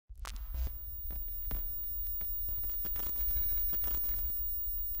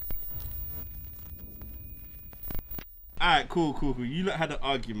Alright, cool. You lot had an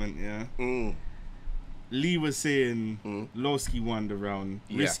argument, yeah? Lee was saying Loski won the round.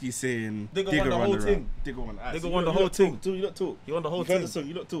 Riskey saying Digga won the whole thing. Digga won. Digga won the whole thing. You lot talk. He won the whole thing. thing.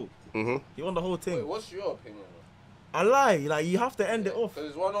 You lot talk. He won the whole thing. Wait, what's your opinion? I lie. Like, you have to end it off.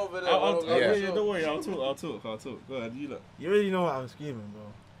 There's one over there. One over there. Yeah, don't worry. I'll talk. Go ahead, you lot. You already know what I'm screaming,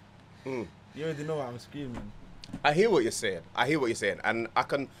 bro. You already know what I'm screaming. I hear what you're saying. And I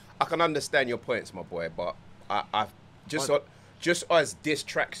can understand your points, my boy. But I just as diss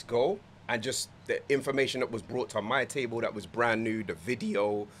tracks go, and just the information that was brought to my table that was brand new, the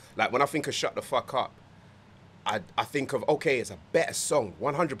video. Like, when I think of Shut the Fuck Up, I think of, okay, it's a better song,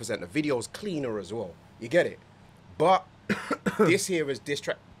 100%. The video's cleaner as well. You get it? But this here is diss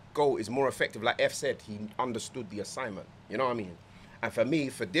track go is more effective. Like F said, he understood the assignment. You know what I mean? And for me,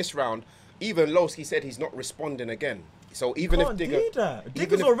 for this round, even Loski said he's not responding again. So even if Digga...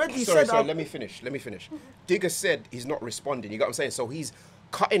 Digga's already said... Sorry, let me finish. Digga said he's not responding. You got what I'm saying? So he's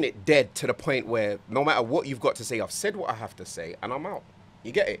cutting it dead to the point where no matter what you've got to say, I've said what I have to say and I'm out.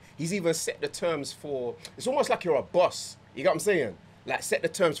 You get it? He's even set the terms for... It's almost like you're a boss. You got what I'm saying? Like, set the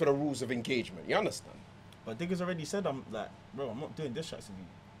terms for the rules of engagement. You understand? But Digga's already said, I'm like, bro, I'm not doing diss tracks with you.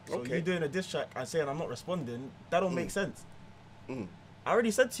 So Okay. you doing a diss track and saying I'm not responding, that don't make sense. I already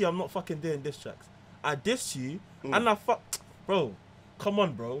said to you I'm not fucking doing diss tracks. I dissed you and I bro, come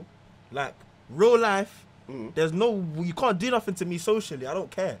on, bro. Like, real life, there's no, you can't do nothing to me socially. I don't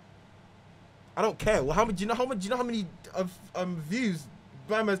care. Well, how many views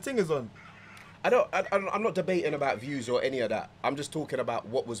my man's thing is on? I'm not debating about views or any of that. I'm just talking about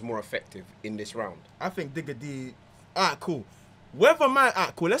what was more effective in this round. I think Digga D. Alright, cool. Whether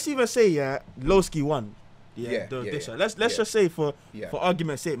cool. Let's even say Loski won. Let's just say for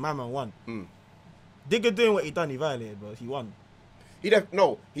argument's sake, my man won. Digga doing what he done, he violated, bro. He won.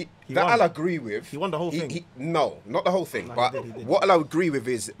 I'll agree with. He won the whole thing. No, not the whole thing. No, but he did. What I'll agree with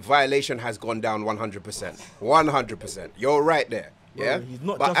is violation has gone down 100%. 100%. You're right there. Yeah, bro, he's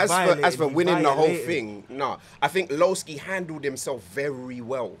not but just as for winning the whole violated. thing, no. I think Loski handled himself very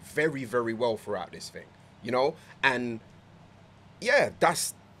well, very well throughout this thing. You know, and yeah,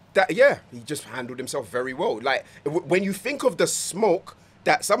 he just handled himself very well. Like, when you think of the smoke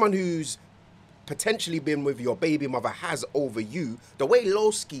that someone who's potentially been with your baby mother has over you, the way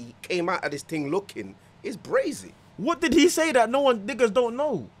Loski came out of this thing looking is brazy. What did he say that no one niggas don't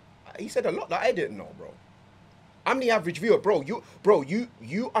know? He said a lot that I didn't know, bro. I'm the average viewer, bro.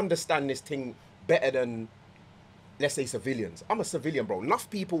 You understand this thing better than, let's say, civilians. I'm a civilian, bro. Enough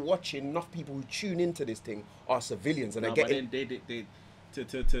people watching, enough people who tune into this thing are civilians, and they're getting.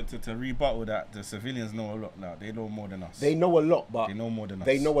 To rebuttal that, the civilians know a lot now. They know more than us. They know a lot, but they know more than us.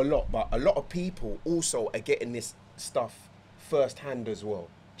 They know a lot, but a lot of people also are getting this stuff firsthand as well.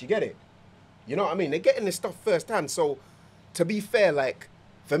 Do you get it? You know what I mean? They're getting this stuff firsthand. So, to be fair, like,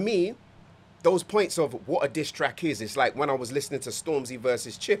 for me, those points of what a diss track is, it's like when I was listening to Stormzy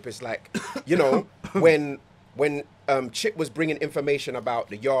versus Chip, it's like, you know, when Chip was bringing information about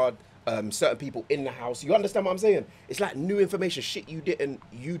the yard, certain people in the house, you understand what I'm saying? It's like new information, shit you didn't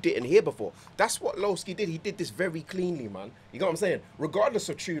hear before. That's what Loski did. He did this very cleanly, man. You got what I'm saying? Regardless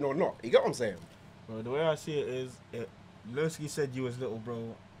of tune or not. You got what I'm saying? Bro, the way I see it is, Loski said you was little,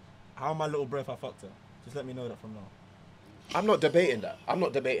 bro. How am I little, bro, if I fucked her? Just let me know that from now. I'm not debating that.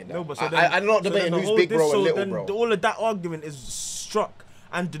 No, but so I'm not debating who's big bro and little bro. All of that argument is struck.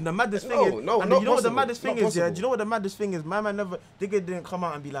 And the maddest thing is, you know what the maddest thing is, yeah? Do you know what the maddest thing is? My man Digga didn't come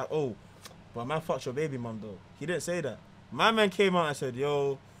out and be like, oh, but man fucked your baby mum though. He didn't say that. My man came out and said,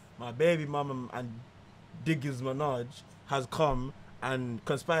 yo, my baby mum and Digga's Minaj has come and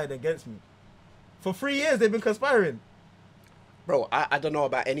conspired against me. For 3 years they've been conspiring. Bro, I don't know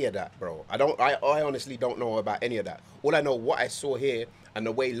about any of that, bro. I honestly don't know about any of that. All I know, what I saw here and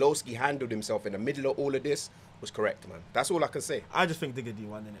the way Loski handled himself in the middle of all of this was correct, man. That's all I can say. I just think Digga D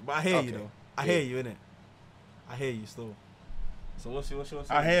won, innit? But I hear you, though. I hear you, innit? I hear you still. So what's your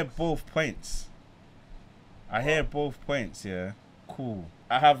I hear both points. Yeah. Cool.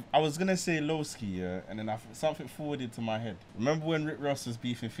 I was going to say Loski, yeah, and then something forwarded to my head. Remember when Rick Ross was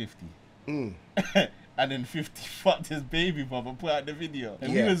beefing 50? And then 50 fucked his baby mama, put out the video.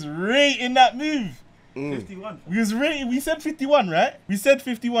 And we was rating that move. 51. We said 51, right?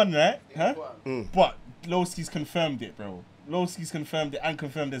 Huh? But Loski's confirmed it, bro. Loski's confirmed it and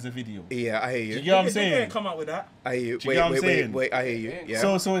confirmed there's a video. Yeah, I hear you. Do you get what I'm saying? They didn't come out with that. I hear you. Wait, I hear you.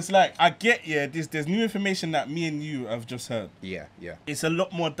 Yeah. So it's like, I get, there's new information that me and you have just heard. Yeah. It's a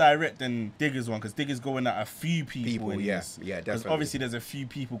lot more direct than Digga's one, because Digga's going at a few people in this. Yeah, definitely. Because obviously there's a few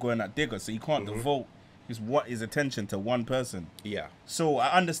people going at Digga, so you can't devote what is attention to one person. Yeah. So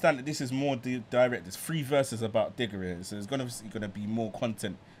I understand that this is more direct. There's 3 verses about Digga here, so there's gonna be more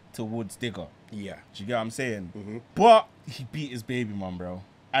content towards Digga. Yeah. Do you get what I'm saying? But he beat his baby mum, bro.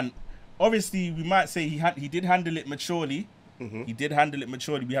 And obviously, we might say he did handle it maturely. He did handle it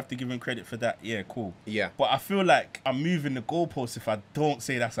maturely. We have to give him credit for that. Yeah, cool. Yeah. But I feel like I'm moving the goalposts if I don't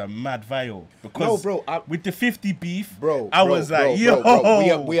say that's a mad vial. Because no, bro, with the 50 beef, I was like,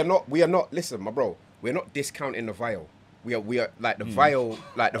 yo. We are not. Listen, my bro. We're not discounting the vial. We are like the vial.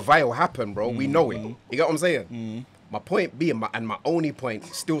 Like the vial happened, bro. We know it. You get what I'm saying? My point being, my only point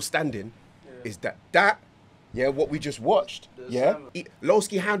still standing, is that. Yeah, what we just watched.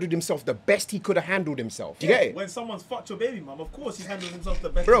 Loski handled himself the best he could have handled himself. Do you get it? When someone's fucked your baby mum, of course he's handled himself the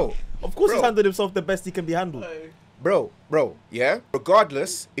best. Bro, of course he's handled himself the best he can be handled. Bro, yeah?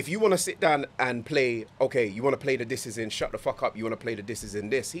 Regardless, if you want to sit down and play, okay, you want to play the disses in Shut the Fuck Up, you want to play the disses in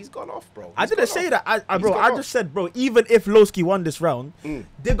this, he's gone off, bro. I didn't say that. I just said, bro, even if Loski won this round,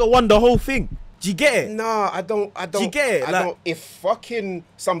 Digga won the whole thing. Do you get it? Nah, I don't. Do you get it? I don't. If fucking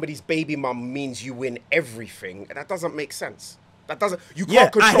somebody's baby mum means you win everything, that doesn't make sense. That doesn't. You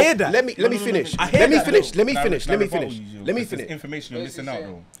can't control. I hear that. Let me finish. Let me finish. There's information you're missing out,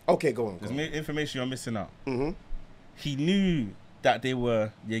 bro. Okay, go on. There's information you're missing out. He knew that they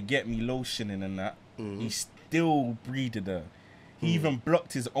were, you get me, lotioning and that. He still breeded her. He even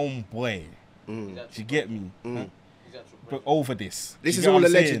blocked his own boy. Do you get me? But over this. This is all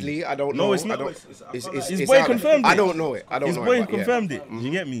allegedly. I don't know. No, it's not. His boy confirmed it. I don't know it. His boy confirmed it.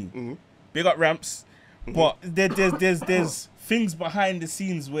 You get me? Big up Ramps. But there's things behind the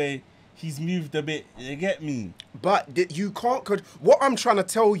scenes where he's moved a bit. You get me? But you can't. What I'm trying to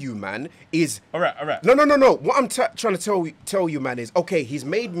tell you, man, is. All right. No. What I'm trying to tell you, man, is okay. He's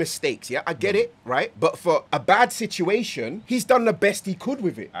made mistakes. Yeah, I get it, right? But for a bad situation, he's done the best he could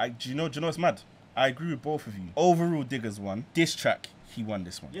with it. Do you know what's mad? I agree with both of you. Overall, Digga's won. Diss track, he won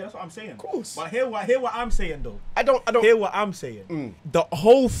this one. Yeah, that's what I'm saying. Of course. But hear what I'm saying though. I don't hear what I'm saying. The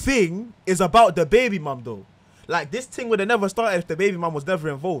whole thing is about the baby mum though. Like this thing would have never started if the baby mum was never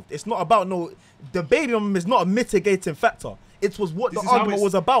involved. It's not about the baby mum is not a mitigating factor. It was what the argument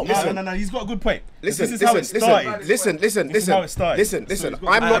was about. No, he's got a good point. Listen, this is how it started. Listen.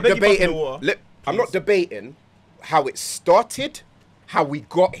 I'm not debating. I'm not debating how it started, how we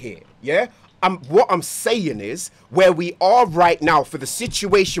got here. Yeah. What I'm saying is where we are right now for the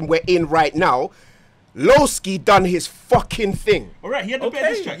situation we're in right now. Loski done his fucking thing. All right, he had the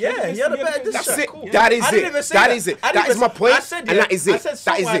better diss track. Yeah, he had a better diss track. That's it. Cool. That is it. That is my point. And that is it.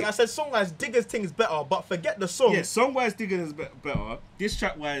 I said song-wise, Digga's thing is better, but forget the song. Yeah, song-wise, Digga is better. Diss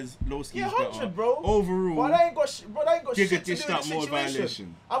track-wise, Loski is better. 100, bro. Overall, but I ain't got shit Digga to do with the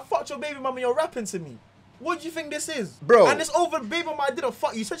situation. I fucked your baby mum and you're rapping to me. What do you think this is? Bro. And this over baby mum I didn't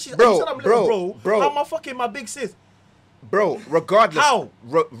fuck. You said I'm little bro. How am I fucking my big sis? Bro, regardless. How?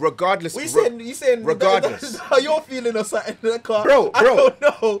 Regardless. You saying regardless. How you're feeling or something in the car? Bro. I don't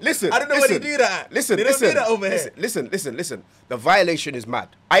know. Listen. I don't know where they do that. Listen. They don't do that over here. Listen. The violation is mad.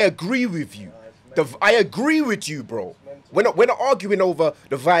 I agree with you. I agree with you, bro. We're not arguing over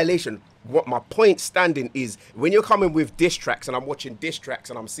the violation. What my point standing is, when you're coming with diss tracks and I'm watching diss tracks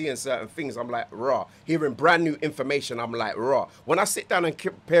and I'm seeing certain things, I'm like, raw. Hearing brand new information, I'm like, raw. When I sit down and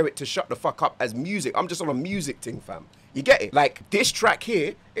compare it to Shut the Fuck Up as music, I'm just on a music thing, fam. You get it? Like, this track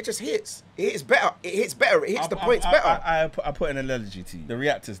here, it just hits. It hits better. It hits the points better. I put an analogy to you. The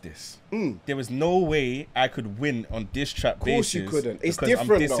Reactor's diss. There was no way I could win on diss track basis. Of course you couldn't. It's because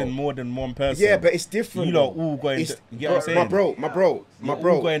different, I'm dissing though. more than one person. Yeah, but it's different. You lot all going, you get what I'm saying? My bro.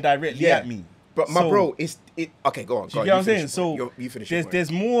 All going directly at me. But my bro, okay, go on. You get what I'm saying? So you finish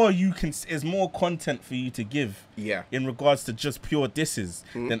there's more there's more content for you to give. Yeah. In regards to just pure disses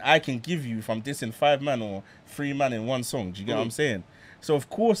than I can give you if I'm dissing 5 man or 3 man in one song. Do you get what I'm saying? So of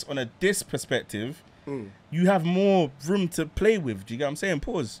course, on a diss perspective, you have more room to play with. Do you get what I'm saying?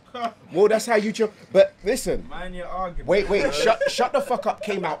 Pause. Well, that's how you. But listen. Mind your argument. Wait. Shut the Fuck Up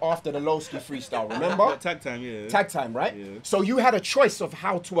came out after the Loski freestyle. Remember? Tag time, yeah. Tag time, right? Yeah. So you had a choice of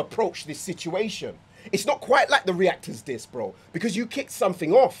how to approach this situation. It's not quite like the Reactor's diss, bro, because you kicked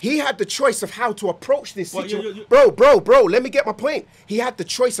something off. He had the choice of how to approach this situation. Bro, let me get my point. He had the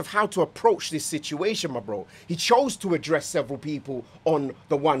choice of how to approach this situation, my bro. He chose to address several people on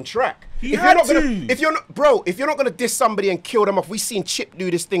the one track. If you're not gonna diss somebody and kill them off, we've seen Chip do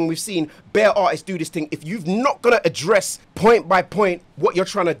this thing, we've seen Bear artists do this thing. If you've not gonna address point by point what you're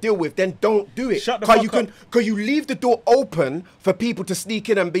trying to deal with, then don't do it. Because you leave the door open for people to sneak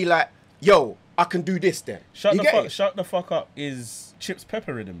in and be like, yo, I can do this then. Shut the fuck up is Chip's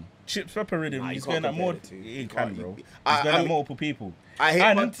Pepper Rhythm. Chip's Pepper Rhythm, he's going at more. He can, bro. He's going at multiple people. I hear,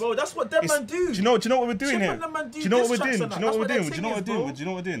 And Bro, that's what them man do. Do you know what we're doing Chip here? and them man Do you know what we're diss doing? tracks Do and you know that. what we're That's doing? Do you know what we're their thing doing? is, Do you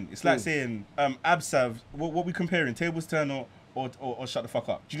know what we're doing? It's like saying Absav. What we comparing? Tables turn or shut the fuck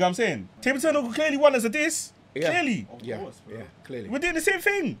up. Do you know what I'm saying? Tables turn clearly won as a diss. Yeah. Clearly. Yeah, yeah, clearly. We're doing the same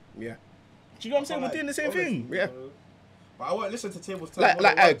thing. Yeah. Do you know what I'm saying? We're doing the same thing. Yeah. But I won't listen to Tables Turn.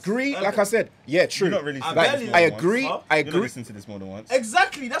 Like I agree. Like I said, yeah, true. You're not really I listening to this barely- more I than agree. once. I You're not agree. listening to this more than once.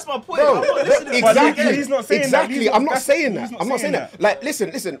 Exactly, that's my point. Bro, I'm not listening to exactly. He's not saying that. Exactly. He's not- I'm not that's- saying he's that. not I'm not saying saying that. Like, listen.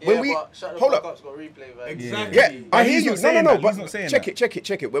 Yeah, When we but shut the hold fuck up. up's got replay, man. Exactly. Yeah, I hear he's you. not No, saying no, that. but He's not saying check that. it,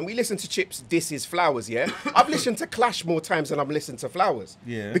 check it. When we listen to Chips, This Is Flowers, yeah? I've listened to Clash more times than I've listened to Flowers.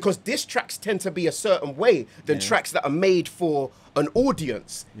 Yeah. Because diss tracks tend to be a certain way than tracks that are made for an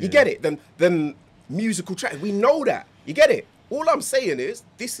audience. You Yeah. get it? Than musical tracks. We know that. You get it? All I'm saying is,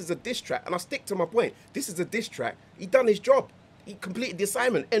 this is a diss track, and I stick to my point. This is a diss track. He done his job. He completed the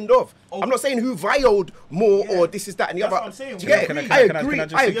assignment. End of. I'm not saying who violed more or this is that and the That's other. what I'm saying. Do you get Can it? I I can agree. I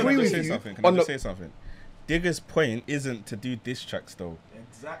just I say- can agree I with just say you. something? Can I on just the- say something? Digga's point isn't to do diss tracks though.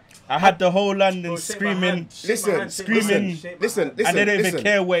 Exactly. I had the whole London Bro, shake my screaming. hand, shake my Listen, hand, shake my hand, screaming. shake my Listen, hand. listen. And they don't even listen.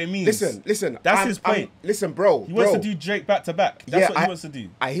 care what it means. Listen. That's his point. Listen, bro. He wants bro. to do Drake back to back. That's what he wants to do.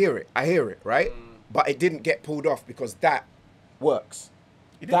 I hear it, right? But it didn't get pulled off because that works.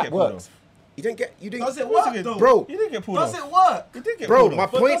 He didn't That get pulled works. off. You didn't. Does it What's work it though? Bro. He didn't get pulled Does off. it work? He did get Bro, pulled my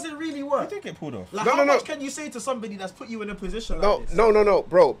off. But point- does it really work? He did get pulled off. Like, No, how no, no. much can you say to somebody that's put you in a position No, like this? no,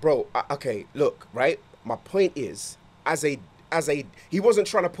 bro. Okay, look, right? My point is, as a, he wasn't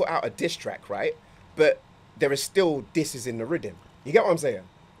trying to put out a diss track, right? But there is still disses in the rhythm. You get what I'm saying,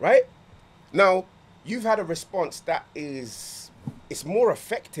 right? Now, you've had a response that is, it's more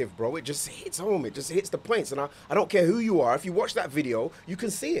effective, bro. It just hits home. It just hits the points. And I don't care who you are. If you watch that video, you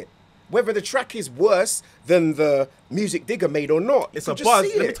can see it. Whether the track is worse than the music Digga made or not, It's you a can buzz.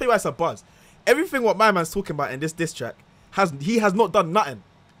 just see Let me it. tell you why it's a buzz. Everything what my man's talking about in this diss track, he has not done nothing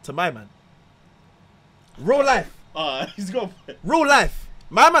to my man. Real life. He's got a Real life.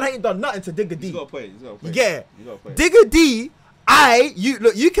 My man ain't done nothing to Digga D. He's got a point. He's got a point. You get it? He's got a point. Digga D,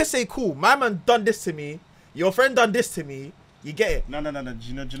 look, you can say cool. My man done this to me. Your friend done this to me. You get it? No. Do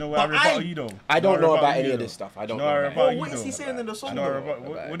you know where I But rebuttal you though? I don't Do you know I about rebuttal any you, of though? this stuff. I don't Do you know. I about rebuttal Bro, you, what is though? he saying in the song? No,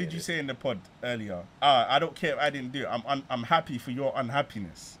 though? what did you say in the pod earlier? I don't care if I didn't do it. I'm happy for your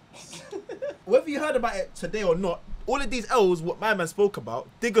unhappiness. Whether you heard about it today or not, all of these L's, what my man spoke about,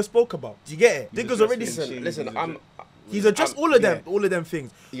 Digga spoke about. Do you get it? He's Digga's already. addressing- Listen, He's addressed all of them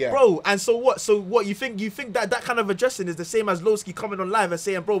things. Yeah. Bro, and so what? So what you think that kind of addressing is the same as Loski coming on live and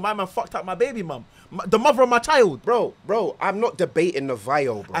saying, bro, my man fucked up my baby mum. The mother of my child. Bro, I'm not debating the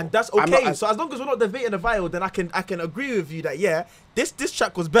viol, bro. And that's I'm okay. not- So as long as we're not debating the vial, then I can agree with you that this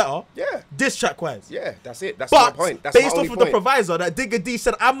track was better. Yeah. This track wise. Yeah, that's it. That's But my point. That's based my off only of the point. provisor that Digga D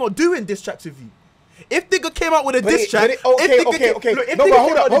said, I'm not doing diss tracks with you. If Digga came out with a But diss it- track, but it- okay, if Digga okay, came- okay. look, if No, Digga but came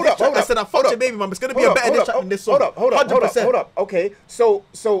hold out up, with a hold diss up, track hold that up, said I hold fucked up. your baby mum, it's gonna be a better diss track than this song. Hold up. 100%.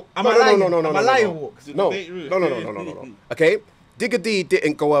 So I'm a lion. I'm a lion walk. No. Debate route. No. Okay, Digga D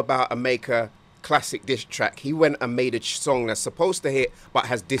didn't go about and make a classic diss track. He went and made a song that's supposed to hit but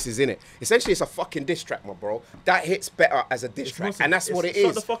has disses in it. Essentially, it's a fucking diss track, my bro. That hits better as a diss track, and that's what it is.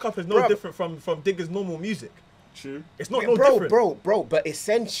 Shut the fuck up is no Bruv. different from Digga's normal music. True. It's not Yeah, no different. bro, but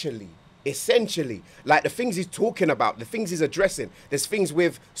essentially, like the things he's talking about, the things he's addressing, there's things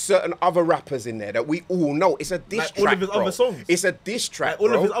with certain other rappers in there that we all know. It's a diss Like track, all of his bro. other songs. It's a diss track, Like all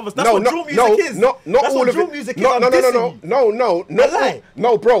of bro. his others. That's what drill music is. Not That's all what of drill it. music is. No, I'm no, dissing you. no. I lie.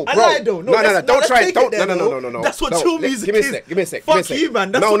 No, bro. I lied though. No, let's don't try take it. it there, No. That's what No, drill let- music give me a is. sec, give me a sec. Fuck you,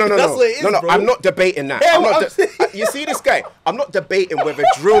 man. That's what it is, No, bro. I'm not debating that. Yeah, I'm what not I'm saying. you see this guy? I'm not debating whether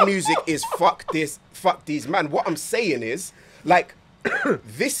drill music is fuck these man. What I'm saying is, like,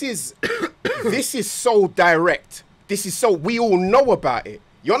 this is so direct. This is so, we all know about it.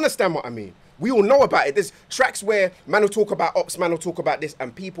 You understand what I mean? We all know about it. There's tracks where man will talk about ops, man will talk about this,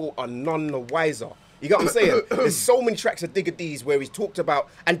 and people are none the wiser. You get what I'm saying? There's so many tracks of Digga D's where he's talked about,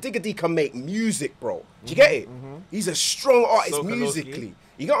 and Digga D can make music, bro. Do you get it? He's a strong artist So can musically. Loski.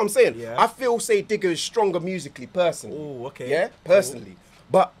 You get what I'm saying? Yeah. I feel, say, Digga is stronger musically, personally. Oh, okay. Yeah, personally.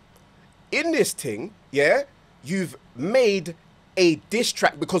 But in this thing, yeah, you've made a diss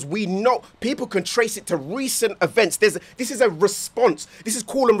track because we know people can trace it to recent events. This is a response. This is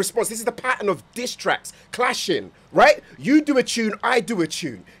call and response. This is the pattern of diss tracks clashing, right? You do a tune, I do a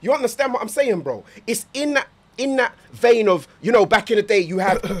tune. You understand what I'm saying, bro? It's in that vein of, you know, back in the day you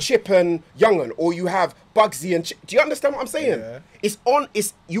have Chip and Young'un, or you have Bugsy and do you understand what I'm saying? Yeah.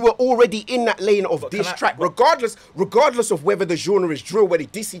 You were already in that lane of diss track, regardless of whether the genre is drill, where they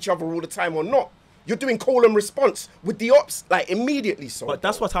diss each other all the time or not. You're doing call and response with the ops, like, immediately. So, But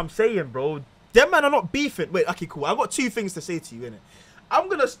that's what I'm saying, bro. Them man are not beefing. Wait, okay, cool. I've got two things to say to you, innit? I'm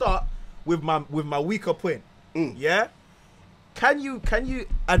gonna start with my weaker point. Yeah. Can you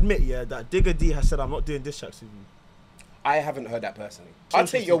admit that Digga D has said I'm not doing diss tracks with you? I haven't heard that personally. I'll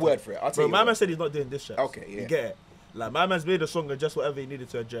take your word for it. My man said he's not doing diss tracks. Okay, yeah. You get it? Like, my man's made a song and just whatever he needed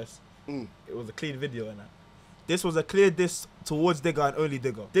to address. It was a clean video and that. This was a clear diss towards Digga and only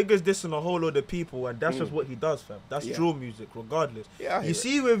Digga. Digga's dissing a whole load of people, and that's just what he does, fam. That's drill music, regardless. Yeah, you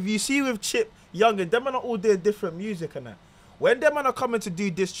see with Chip Young, and them man are all doing different music and that. When them man are coming to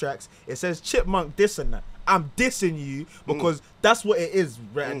do diss tracks, it says Chipmunk diss and that. I'm dissing you because that's what it is,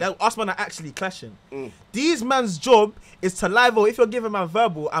 right? Us man are actually clashing. These man's job is to live, or if you're giving man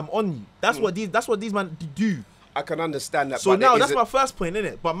verbal, I'm on you. That's what these man do. I can understand that. So now that's my first point,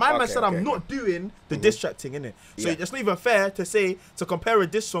 innit? But my man said I'm not doing the diss track thing, innit? So it's not even fair to compare a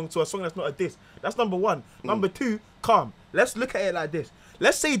diss song to a song that's not a diss. That's number one. Number two, calm. Let's look at it like this.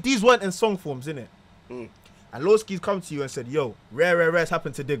 Let's say these weren't in song forms, innit? And Loski's come to you and said, yo, rare rares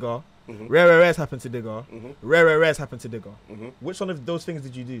happened to Digga. Rare rares happened to Digga. Rare rares happened to Digga. Which one of those things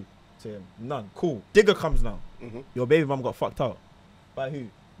did you do to him? None. Cool. Digga comes now. Your baby mum got fucked out. By who?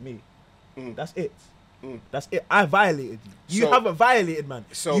 Me. That's it. That's it. I violated you. You haven't violated, man.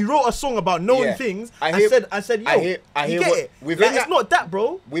 So you wrote a song about knowing things. I said, yo, I hear it. It's not that,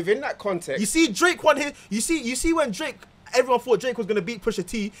 bro. Within that context, you see, Drake won his. You see when Drake. Everyone thought Drake was gonna beat Pusha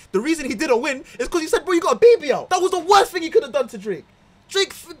T. The reason he didn't win is because he said, "Bro, you got a baby out." That was the worst thing he could have done to Drake.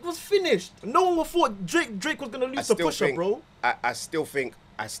 Drake was finished. No one thought Drake was gonna lose to Pusha, bro. I still think.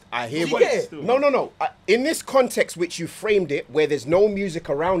 I hear you what. Get it? No. In this context, which you framed it, where there's no music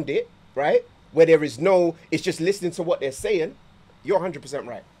around it, right? Where there is no, it's just listening to what they're saying. You're 100%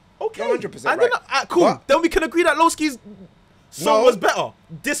 right. Okay, you're 100% right. Cool. But then we can agree that Loski's song was better,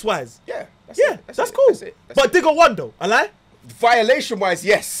 diss-wise. Yeah, that's cool. But Digga won though, a lie? Violation-wise,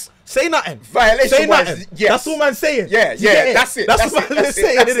 yes. Say nothing. Violation-wise, yes. That's all man's saying. Yeah, that's it. That's what man's been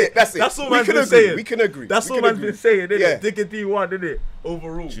saying, innit? That's all man's been saying. We can agree. That's all man's been saying, innit? Digga D won, innit?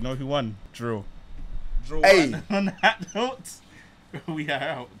 Overall. Do you know who won? Drill. Hey. On that note, we are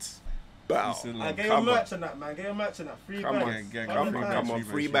out. Get your merch on that, man. Get your merch on that. Free bags. Come on,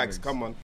 free bags. Come on.